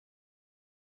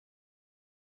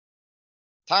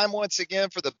Time once again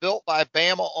for the Built by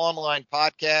Bama online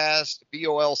podcast.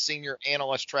 BOL senior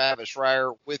analyst Travis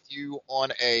Schreier with you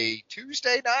on a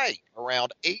Tuesday night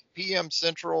around 8 p.m.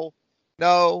 Central.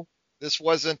 No, this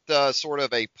wasn't sort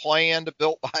of a planned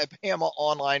Built by Bama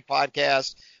online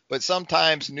podcast, but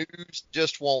sometimes news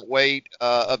just won't wait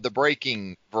of the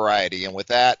breaking variety. And with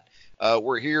that,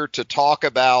 we're here to talk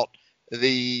about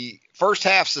the first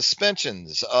half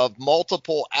suspensions of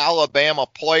multiple Alabama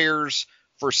players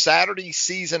for Saturday's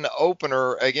season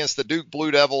opener against the Duke Blue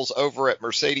Devils over at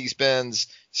Mercedes-Benz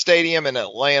Stadium in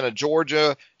Atlanta,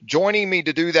 Georgia. Joining me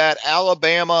to do that,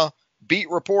 Alabama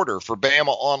beat reporter for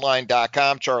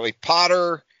BamaOnline.com, Charlie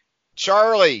Potter.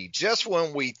 Charlie, just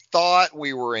when we thought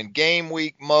we were in game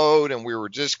week mode and we were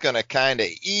just going to kind of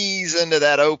ease into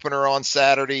that opener on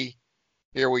Saturday,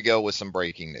 here we go with some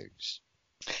breaking news.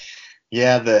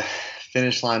 Yeah, the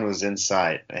finish line was in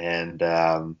sight, and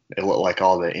it looked like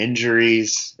all the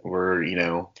injuries were,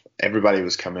 everybody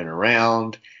was coming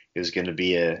around. It was going to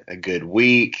be a good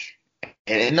week,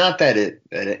 and not that it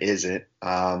isn't.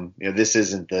 This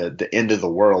isn't the end of the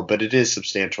world, but it is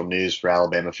substantial news for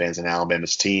Alabama fans and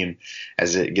Alabama's team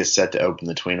as it gets set to open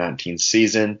the 2019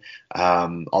 season.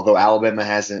 Although Alabama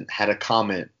hasn't had a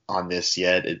comment on this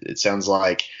yet, it sounds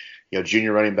like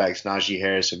junior running backs Najee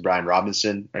Harris and Brian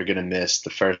Robinson are going to miss the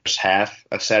first half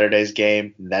of Saturday's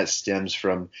game. That stems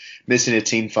from missing a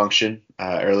team function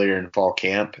earlier in fall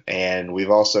camp. And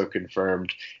we've also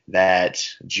confirmed that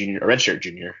redshirt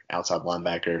junior outside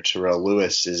linebacker Terrell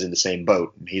Lewis is in the same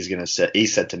boat. He's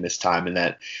set to miss time in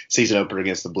that season opener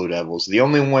against the Blue Devils. The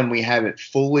only one we haven't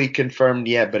fully confirmed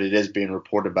yet, but it is being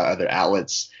reported by other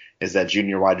outlets, is that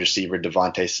junior wide receiver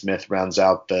Devontae Smith rounds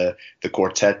out the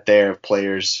quartet there of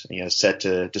players, set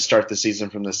to start the season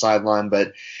from the sideline.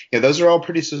 But, those are all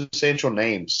pretty substantial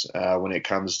names when it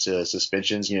comes to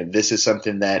suspensions. This is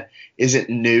something that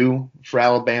isn't new for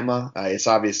Alabama. It's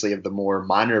obviously of the more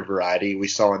minor variety. We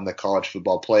saw in the college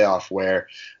football playoff where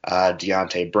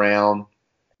Deontay Brown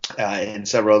and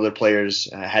several other players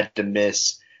had to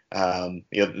miss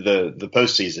the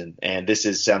postseason, and this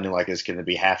is sounding like it's going to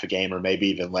be half a game or maybe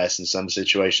even less in some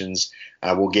situations.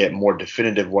 We'll get more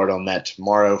definitive word on that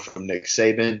tomorrow from Nick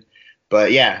Saban.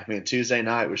 But yeah, Tuesday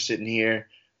night we're sitting here,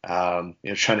 trying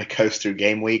to coast through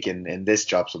game week, and this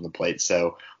drops on the plate.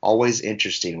 So always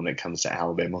interesting when it comes to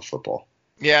Alabama football.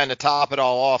 Yeah, and to top it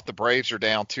all off, the Braves are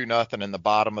down 2-0 in the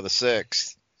bottom of the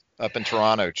sixth up in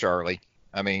Toronto, Charlie.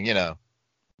 That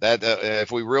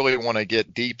if we really want to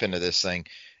get deep into this thing.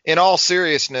 In all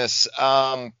seriousness,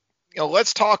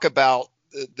 let's talk about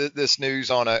this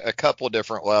news on a couple of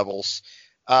different levels.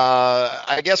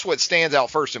 I guess what stands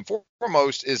out first and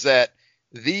foremost is that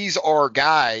these are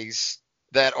guys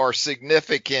that are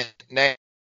significant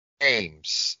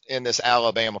names in this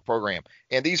Alabama program.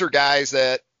 And these are guys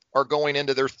that are going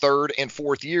into their third and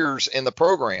fourth years in the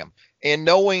program. And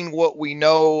knowing what we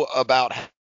know about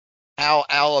how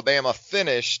Alabama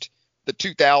finished the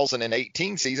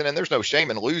 2018 season, and there's no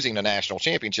shame in losing a national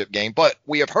championship game, but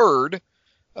we have heard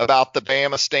about the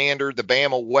Bama standard, the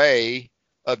Bama way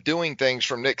of doing things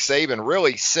from Nick Saban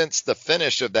really since the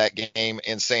finish of that game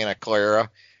in Santa Clara.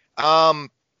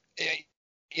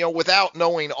 Without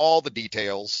knowing all the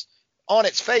details, on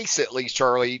its face at least,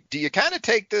 Charlie, do you kind of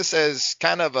take this as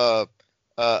kind of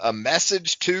a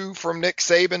message from Nick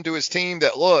Saban to his team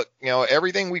that, look,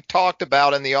 everything we've talked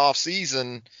about in the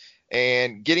offseason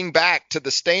and getting back to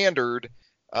the standard,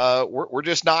 we're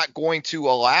just not going to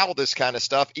allow this kind of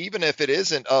stuff, even if it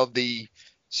isn't of the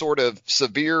sort of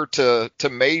severe to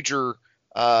major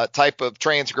type of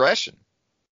transgression.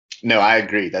 No, I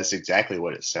agree. That's exactly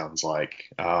what it sounds like.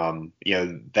 That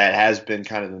has been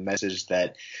kind of the message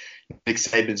that Nick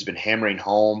Saban's been hammering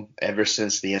home ever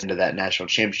since the end of that national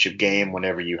championship game.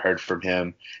 Whenever you heard from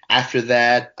him after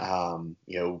that,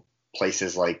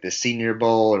 places like the Senior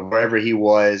Bowl or wherever he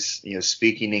was,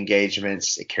 speaking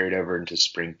engagements, it carried over into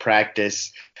spring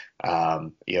practice.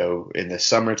 In the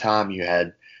summertime, you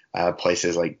had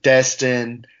places like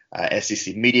Destin,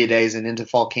 SEC Media Days, and into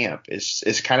fall camp.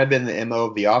 It's kind of been the MO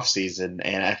of the offseason,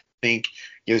 and I think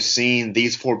seeing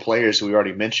these four players who we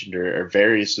already mentioned are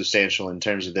very substantial in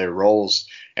terms of their roles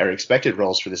or expected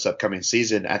roles for this upcoming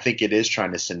season. I think it is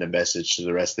trying to send a message to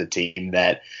the rest of the team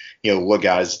that, look,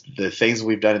 guys, the things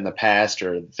we've done in the past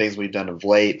or the things we've done of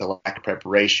late, the lack of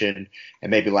preparation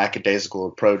and maybe lackadaisical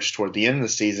approach toward the end of the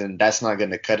season, that's not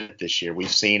going to cut it this year. We've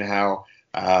seen how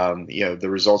the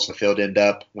results in the field end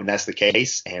up when that's the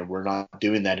case, and we're not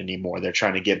doing that anymore. They're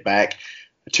trying to get back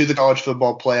to the college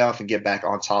football playoff and get back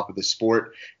on top of the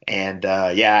sport. And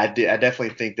I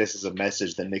definitely think this is a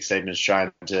message that Nick Saban is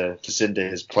trying to send to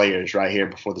his players right here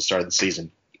before the start of the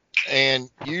season. And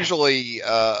usually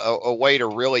a way to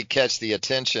really catch the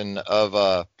attention of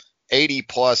a 80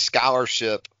 plus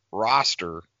scholarship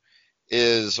roster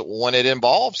is when it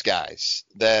involves guys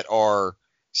that are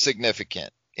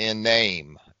significant in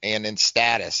name and in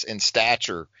status and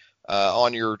stature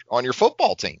on your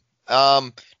football team.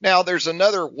 Now, there's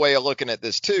another way of looking at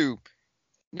this too.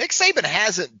 Nick Saban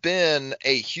hasn't been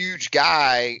a huge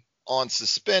guy on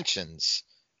suspensions.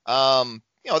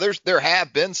 There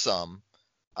have been some,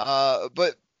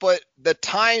 but the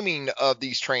timing of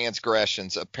these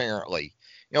transgressions apparently,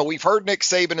 we've heard Nick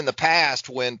Saban in the past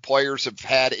when players have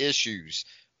had issues,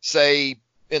 say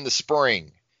in the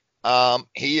spring.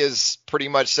 He has pretty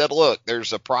much said, look,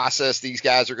 there's a process these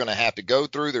guys are going to have to go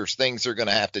through. There's things they're going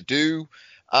to have to do.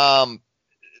 I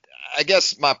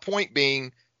guess my point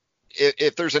being,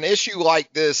 if there's an issue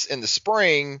like this in the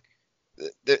spring,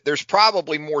 there's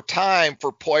probably more time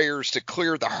for players to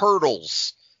clear the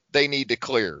hurdles they need to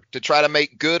clear to try to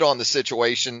make good on the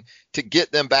situation to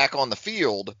get them back on the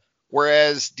field.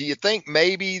 Whereas, do you think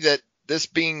maybe that this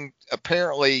being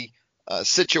apparently a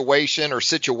situation or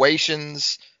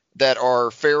situations that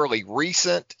are fairly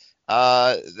recent,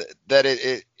 that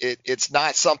it's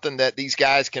not something that these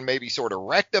guys can maybe sort of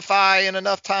rectify in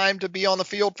enough time to be on the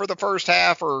field for the first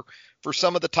half or for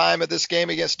some of the time of this game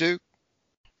against Duke?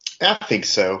 I think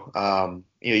so.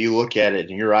 You look at it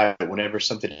and you're right. Whenever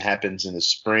something happens in the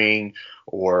spring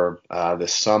or the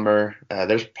summer,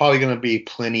 there's probably going to be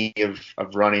plenty of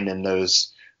running in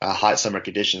those hot summer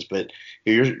conditions. But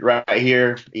you're right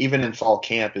here, even in fall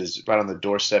camp is right on the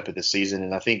doorstep of the season.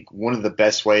 And I think one of the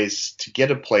best ways to get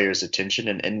a player's attention,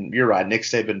 and you're right, Nick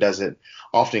Saban doesn't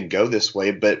often go this way,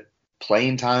 but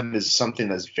playing time is something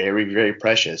that's very, very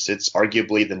precious. It's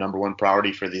arguably the number one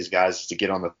priority for these guys to get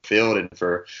on the field. And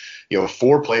for,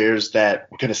 four players that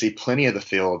we're going to see plenty of the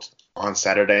field on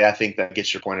Saturday, I think that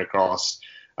gets your point across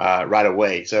right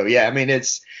away. So, yeah, I mean,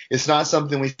 it's not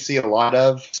something we see a lot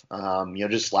of.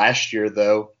 Just last year,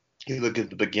 though, you look at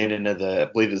the beginning of I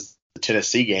believe it's the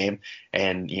Tennessee game,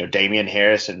 and, Damian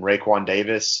Harris and Raekwon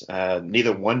Davis,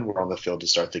 neither one were on the field to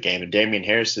start the game. And Damian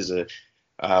Harris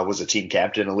was a team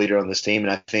captain, a leader on this team.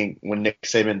 And I think when Nick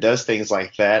Saban does things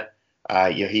like that,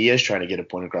 he is trying to get a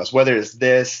point across, whether it's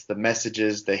the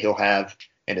messages that he'll have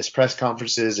in his press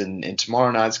conferences, and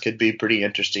tomorrow night's could be pretty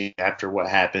interesting after what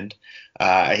happened.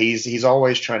 He's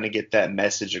always trying to get that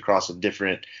message across in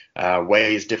different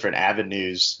ways, different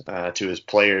avenues to his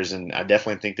players. And I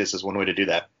definitely think this is one way to do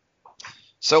that.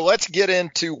 So let's get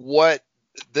into what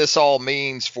this all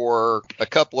means for a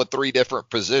couple of three different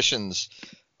positions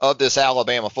of this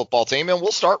Alabama football team. And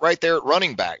we'll start right there at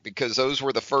running back, because those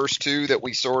were the first two that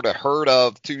we sort of heard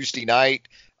of Tuesday night.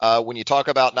 When you talk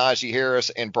about Najee Harris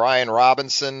and Brian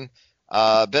Robinson,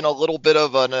 been a little bit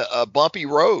of a bumpy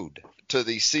road to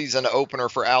the season opener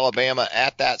for Alabama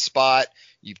at that spot.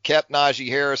 You've kept Najee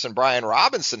Harris and Brian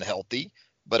Robinson healthy,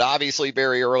 but obviously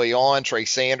very early on, Trey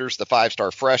Sanders, the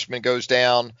five-star freshman, goes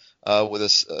down with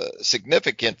a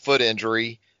significant foot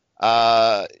injury.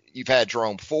 You've had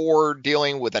Jerome Ford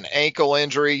dealing with an ankle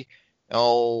injury.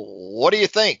 What do you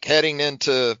think heading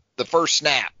into the first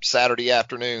snap Saturday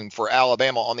afternoon for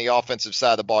Alabama on the offensive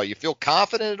side of the ball? You feel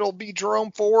confident it'll be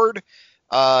Jerome Ford?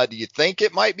 Do you think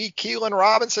it might be Keelan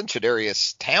Robinson?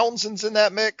 Chadarius Townsend's in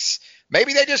that mix.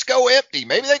 Maybe they just go empty.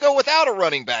 Maybe they go without a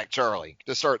running back, Charlie,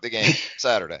 to start the game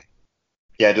Saturday.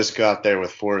 Yeah, just go out there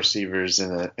with four receivers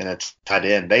and a tight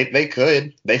end. They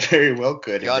very well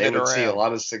could, and they would see a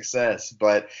lot of success.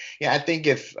 But yeah, I think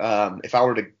if I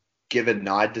were to give a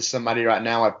nod to somebody right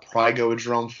now, I'd probably go with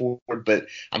Jerome Ford. But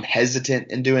I'm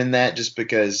hesitant in doing that just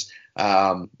because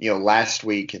last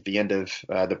week at the end of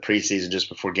the preseason, just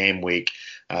before game week,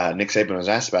 Nick Saban was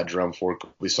asked about Jerome Ford.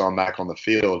 We saw him back on the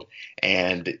field,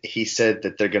 and he said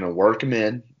that they're going to work him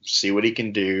in, see what he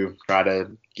can do, try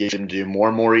to get him to do more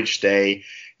and more each day,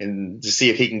 and to see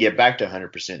if he can get back to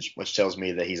 100%, which tells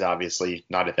me that he's obviously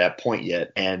not at that point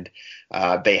yet. And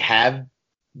they have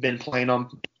been planning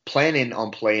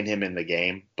on playing him in the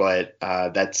game, but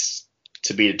that's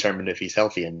to be determined if he's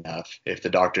healthy enough, if the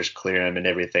doctors clear him and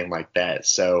everything like that.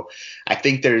 So I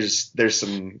think there's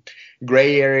some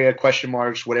gray area, question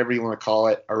marks, whatever you want to call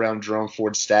it, around Jerome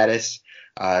Ford's status.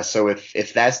 So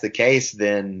if that's the case,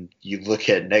 then you look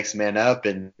at next man up,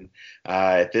 and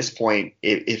at this point,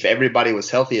 if everybody was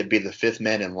healthy, it'd be the fifth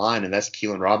man in line, and that's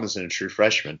Keelan Robinson, a true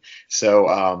freshman. So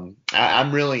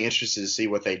I'm really interested to see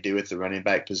what they do at the running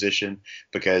back position,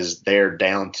 because they're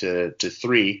down to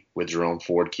three with Jerome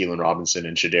Ford, Keelan Robinson,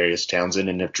 and Chadarius Townsend.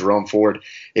 And if Jerome Ford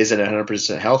isn't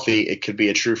 100% healthy, it could be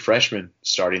a true freshman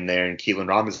starting there in Keelan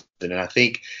Robinson. And I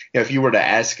think if you were to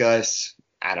ask us,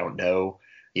 I don't know,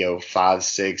 5,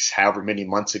 6, however many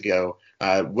months ago,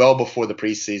 well before the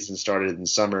preseason started in the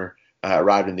summer,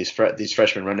 arrived and these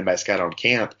freshman running backs got on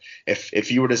camp.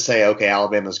 If you were to say, okay,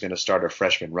 Alabama's going to start a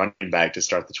freshman running back to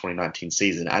start the 2019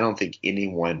 season, I don't think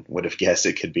anyone would have guessed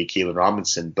it could be Keelan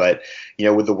Robinson. But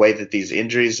with the way that these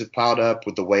injuries have piled up,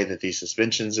 with the way that these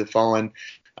suspensions have fallen,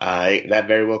 that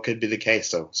very well could be the case.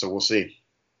 So we'll see.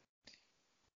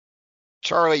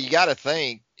 Charlie, you got to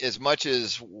think, as much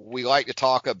as we like to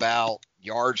talk about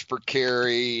yards per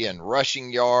carry and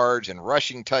rushing yards and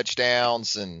rushing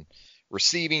touchdowns and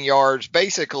receiving yards,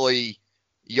 basically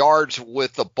yards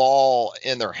with the ball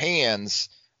in their hands,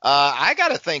 I got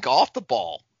to think off the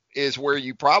ball is where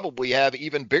you probably have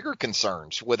even bigger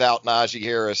concerns without Najee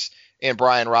Harris and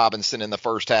Brian Robinson in the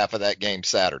first half of that game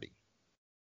Saturday.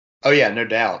 Oh yeah, no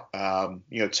doubt.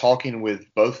 Talking with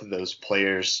both of those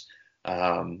players,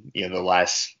 the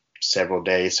last several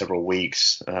days, several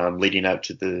weeks, leading up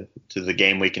to the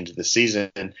game week into the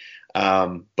season,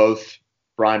 both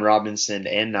Brian Robinson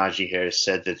and Najee Harris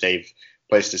said that they've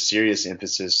placed a serious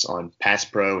emphasis on pass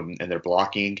pro and their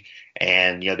blocking,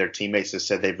 and their teammates have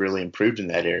said they've really improved in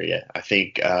that area. I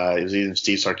think it was even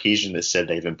Steve Sarkisian that said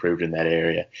they've improved in that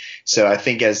area. So I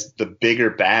think as the bigger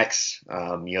backs,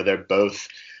 they're both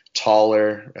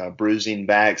taller, bruising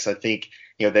backs. I think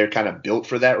they're kind of built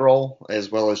for that role,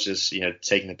 as well as just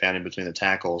taking the pounding between the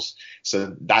tackles.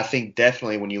 So I think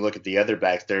definitely when you look at the other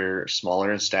backs, they're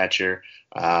smaller in stature.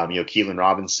 Keelan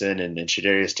Robinson and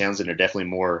Shadarius Townsend are definitely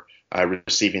more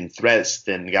receiving threats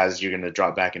than guys you're going to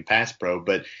drop back in pass pro.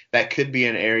 But that could be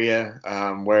an area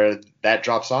where that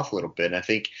drops off a little bit. And I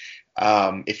think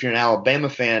if you're an Alabama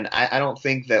fan, I don't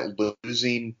think that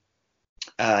losing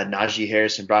Najee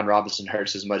Harris and Brian Robinson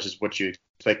hurts as much as what you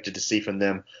expected to see from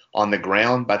them on the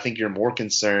ground. But I think you're more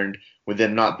concerned with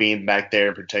them not being back there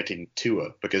and protecting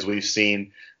Tua, because we've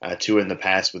seen Tua in the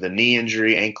past with a knee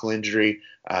injury, ankle injury.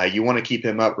 You want to keep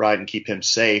him upright and keep him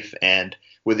safe. And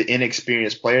with the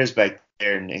inexperienced players back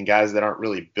there and guys that aren't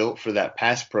really built for that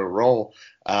pass pro role,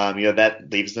 that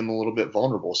leaves them a little bit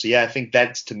vulnerable. So, yeah, I think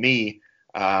that's, to me,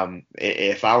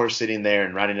 if I were sitting there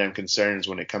and writing down concerns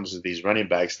when it comes to these running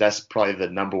backs, that's probably the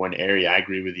number one area. I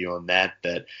agree with you on that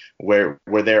where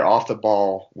they're off the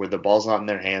ball, where the ball's not in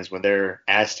their hands, when they're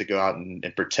asked to go out and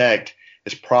protect,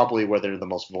 is probably where they're the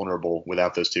most vulnerable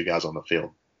without those two guys on the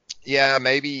field. Yeah,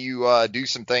 maybe you do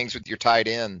some things with your tight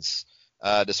ends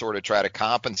to sort of try to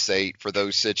compensate for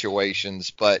those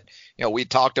situations. But, we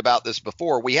talked about this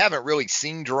before. We haven't really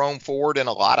seen Jerome Ford in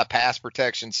a lot of pass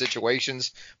protection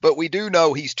situations, but we do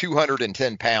know he's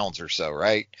 210 pounds or so,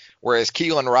 right? Whereas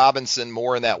Keelan Robinson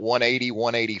more in that 180,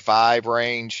 185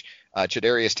 range.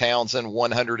 Shadarius Townsend,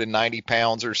 190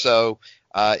 pounds or so.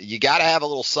 You got to have a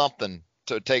little something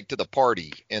to take to the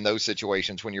party in those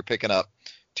situations when you're picking up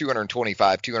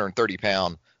 225, 230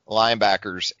 pound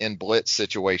linebackers in blitz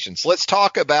situations. Let's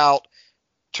talk about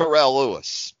Terrell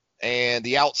Lewis and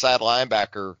the outside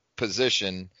linebacker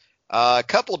position. A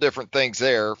couple different things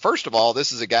there. First of all,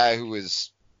 this is a guy who is,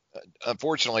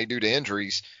 unfortunately, due to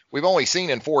injuries, we've only seen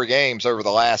in 4 games over the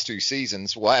last 2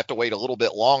 seasons. We'll have to wait a little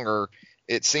bit longer,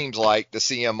 it seems like, to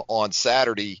see him on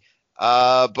Saturday.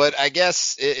 But I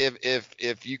guess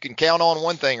if you can count on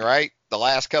one thing, right? The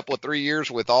last couple of 3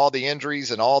 years with all the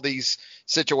injuries and all these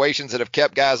situations that have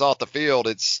kept guys off the field,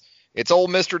 it's old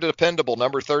Mr. Dependable,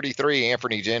 number 33,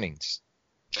 Anfernee Jennings.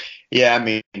 Yeah, I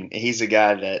mean, he's a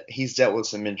guy that he's dealt with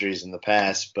some injuries in the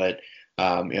past, but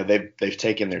they've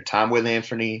taken their time with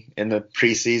Anfernee in the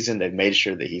preseason. They've made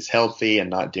sure that he's healthy and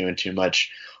not doing too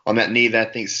much on that knee that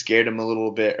I think scared him a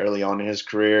little bit early on in his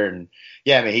career. And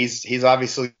yeah, I mean, he's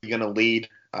obviously going to lead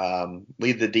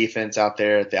the defense out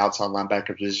there at the outside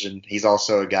linebacker position. He's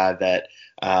also a guy that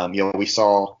we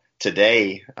saw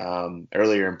today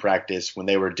earlier in practice when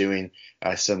they were doing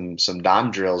some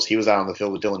dime drills. He was out on the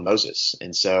field with Dylan Moses,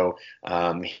 and so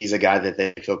he's a guy that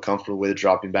they feel comfortable with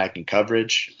dropping back in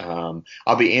coverage.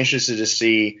 I'll be interested to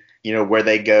see where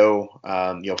they go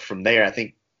from there. I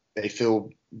think they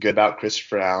feel good about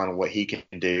Christopher Allen and what he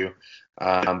can do.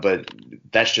 But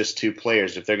that's just 2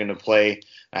 players. If they're going to play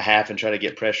a half and try to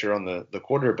get pressure on the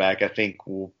quarterback, I think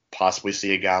we'll possibly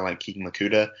see a guy like Keegan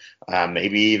Lakuta,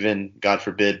 maybe even, God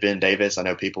forbid, Ben Davis. I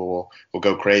know people will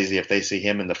go crazy if they see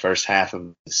him in the first half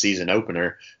of the season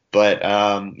opener. But,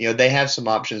 they have some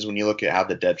options when you look at how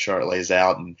the depth chart lays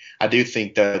out. And I do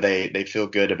think, though, they feel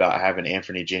good about having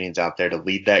Anfernee Jennings out there to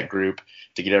lead that group,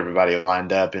 to get everybody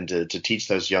lined up, and to teach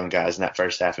those young guys in that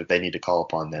first half if they need to call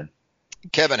upon them.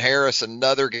 Kevin Harris,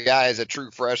 another guy as a true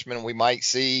freshman we might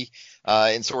see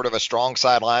in sort of a strong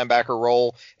side linebacker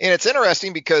role. And it's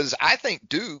interesting because I think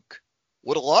Duke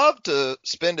would love to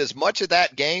spend as much of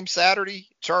that game Saturday,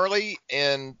 Charlie,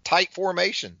 in tight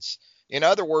formations. In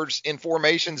other words, in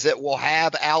formations that will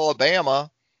have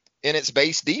Alabama in its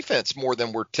base defense more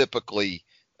than we're typically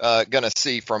going to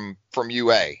see from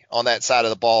UA on that side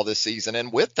of the ball this season.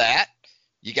 And with that,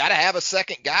 you got to have a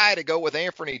second guy to go with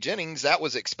Anthony Jennings. That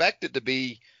was expected to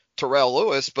be Terrell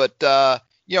Lewis, but I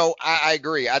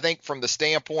agree. I think from the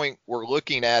standpoint we're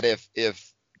looking at,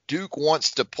 if Duke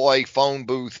wants to play phone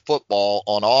booth football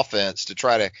on offense to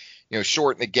try to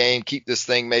shorten the game, keep this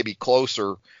thing maybe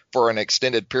closer for an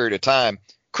extended period of time,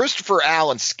 Christopher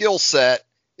Allen's skill set,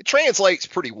 it translates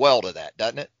pretty well to that,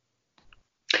 doesn't it?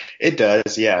 It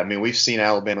does, yeah. I mean, we've seen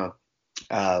Alabama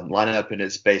line up in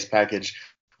its base package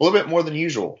a little bit more than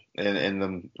usual in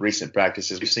the recent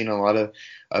practices. We've seen a lot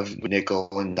of nickel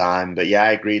and dime, but yeah,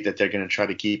 I agree that they're going to try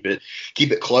to keep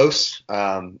it close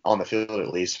on the field, at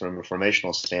least from a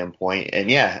formational standpoint. And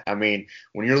yeah, I mean,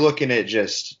 when you're looking at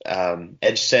just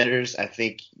edge setters, I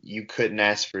think you couldn't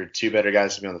ask for two better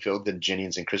guys to be on the field than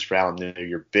Jennings and Christopher Allen. They're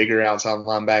your bigger outside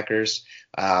linebackers.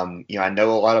 I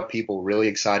know a lot of people really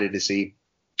excited to see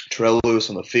Terrell Lewis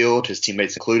on the field, his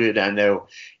teammates included. I know,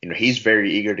 he's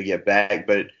very eager to get back,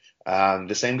 but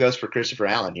the same goes for Christopher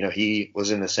Allen. He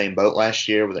was in the same boat last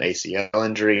year with an ACL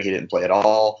injury. He didn't play at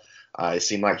all. It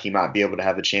seemed like he might be able to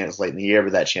have a chance late in the year,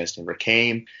 but that chance never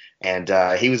came. And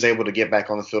he was able to get back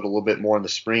on the field a little bit more in the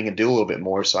spring and do a little bit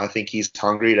more. So I think he's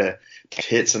hungry to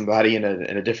hit somebody in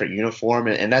a different uniform,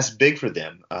 and that's big for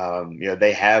them.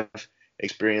 They have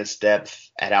experienced depth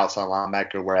at outside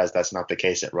linebacker, whereas that's not the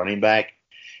case at running back.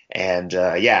 And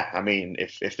I mean,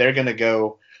 if they're going to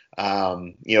go,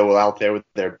 out there with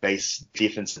their base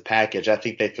defensive package, I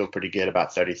think they feel pretty good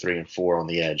about 33-4 on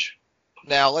the edge.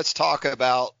 Now let's talk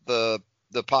about the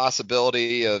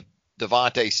possibility of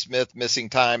Devontae Smith missing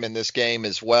time in this game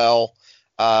as well.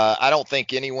 I don't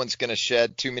think anyone's going to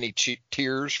shed too many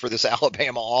tears for this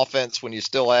Alabama offense when you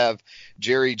still have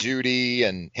Jerry Jeudy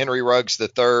and Henry Ruggs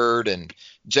III and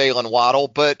Jalen Waddle.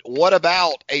 But what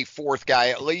about a fourth guy,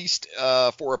 at least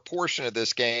for a portion of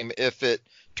this game, if it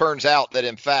turns out that,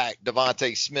 in fact,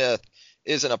 Devontae Smith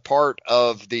isn't a part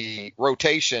of the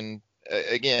rotation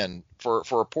again for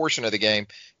a portion of the game?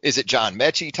 Is it John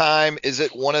Mechie time? Is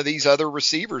it one of these other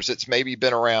receivers that's maybe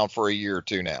been around for a year or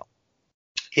two now?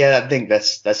 Yeah, I think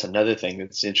that's another thing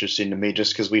that's interesting to me,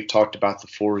 just because we've talked about the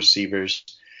four receivers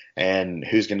and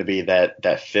who's going to be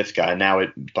that fifth guy. Now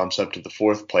it bumps up to the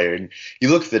fourth player. And you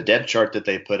look at the depth chart that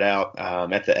they put out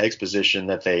at the X position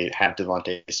that they have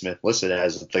Devontae Smith listed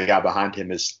as. The guy behind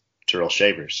him is Terrell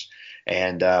Shavers.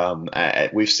 And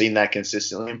we've seen that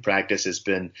consistently in practice. It's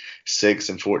been 6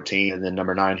 and 14, and then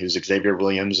number 9, who's Xavier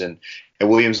Williams. And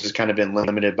Williams has kind of been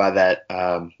limited by that,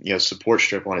 support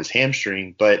strip on his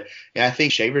hamstring. But I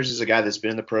think Shavers is a guy that's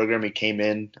been in the program. He came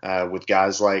in with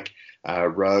guys like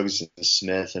Ruggs and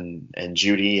Smith and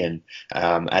Jeudy, and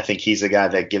I think he's a guy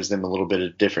that gives them a little bit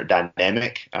of different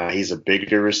dynamic. He's a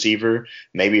bigger receiver.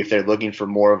 Maybe if they're looking for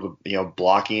more of a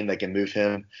blocking, they can move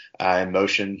him in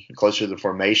motion closer to the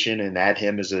formation and add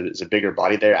him as a bigger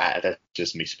body there. That's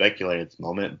just me speculating at the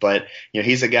moment, but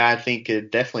he's a guy I think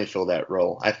could definitely fill that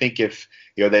role. I think if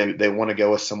they want to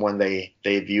go with someone they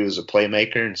view as a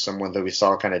playmaker and someone that we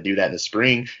saw kind of do that in the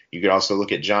spring, you could also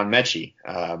look at John Mechie.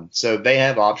 So they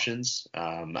have options.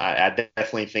 I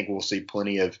definitely think we'll see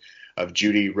plenty of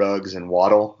Jeudy, Ruggs, and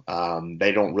Waddle.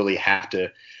 They don't really have to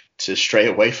stray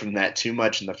away from that too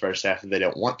much in the first half if they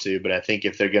don't want to. But I think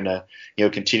if they're going to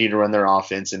continue to run their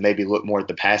offense and maybe look more at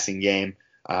the passing game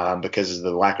because of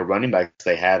the lack of running backs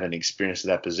they have and experience at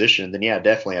that position, then yeah,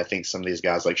 definitely I think some of these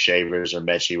guys like Shavers or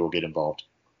Mechie will get involved.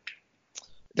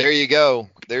 There you go.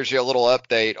 There's your little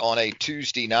update on a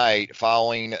Tuesday night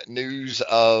following news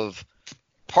of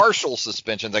partial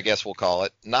suspensions, I guess we'll call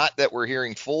it. Not that we're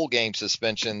hearing full game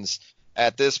suspensions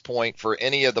at this point for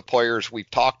any of the players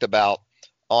we've talked about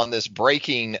on this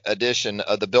breaking edition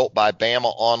of the Built by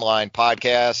Bama online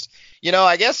podcast.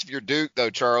 I guess if you're Duke, though,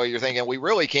 Charlie, you're thinking we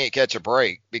really can't catch a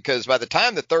break, because by the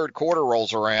time the third quarter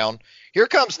rolls around, here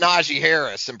comes Najee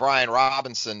Harris and Brian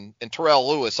Robinson and Terrell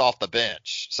Lewis off the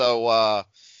bench. So, I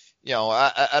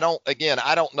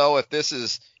don't know if this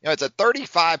is, it's a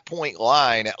 35-point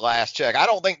line at last check. I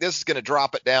don't think this is going to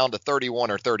drop it down to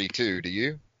 31 or 32. Do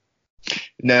you?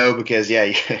 No, because,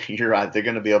 yeah, you're right. They're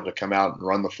going to be able to come out and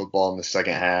run the football in the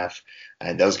second half,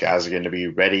 and those guys are going to be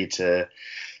ready to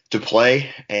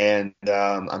play. And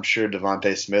I'm sure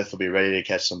Devontae Smith will be ready to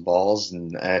catch some balls.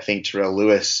 And I think Terrell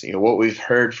Lewis, what we've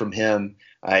heard from him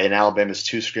in Alabama's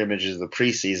 2 scrimmages of the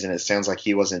preseason, it sounds like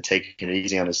he wasn't taking it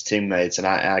easy on his teammates. And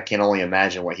I can only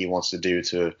imagine what he wants to do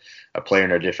to a player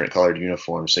in a different colored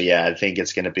uniform. So, yeah, I think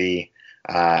it's going to be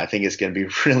I think it's going to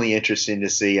be really interesting to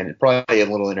see, and probably a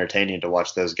little entertaining to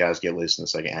watch those guys get loose in the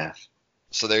second half.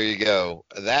 So there you go.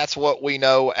 That's what we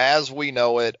know as we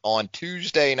know it on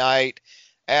Tuesday night.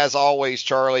 As always,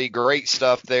 Charlie, great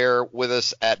stuff there with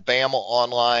us at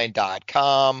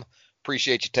BamaOnline.com.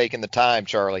 Appreciate you taking the time,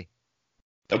 Charlie.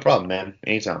 No problem, man.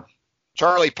 Anytime.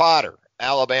 Charlie Potter,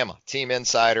 Alabama team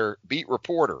insider, beat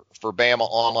reporter for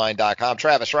BamaOnline.com.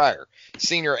 Travis Reier,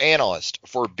 senior analyst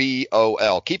for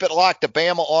BOL. Keep it locked to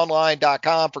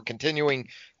BamaOnline.com for continuing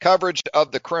coverage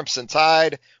of the Crimson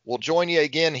Tide. We'll join you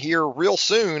again here real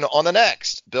soon on the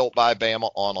next Built by Bama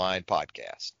Online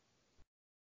podcast.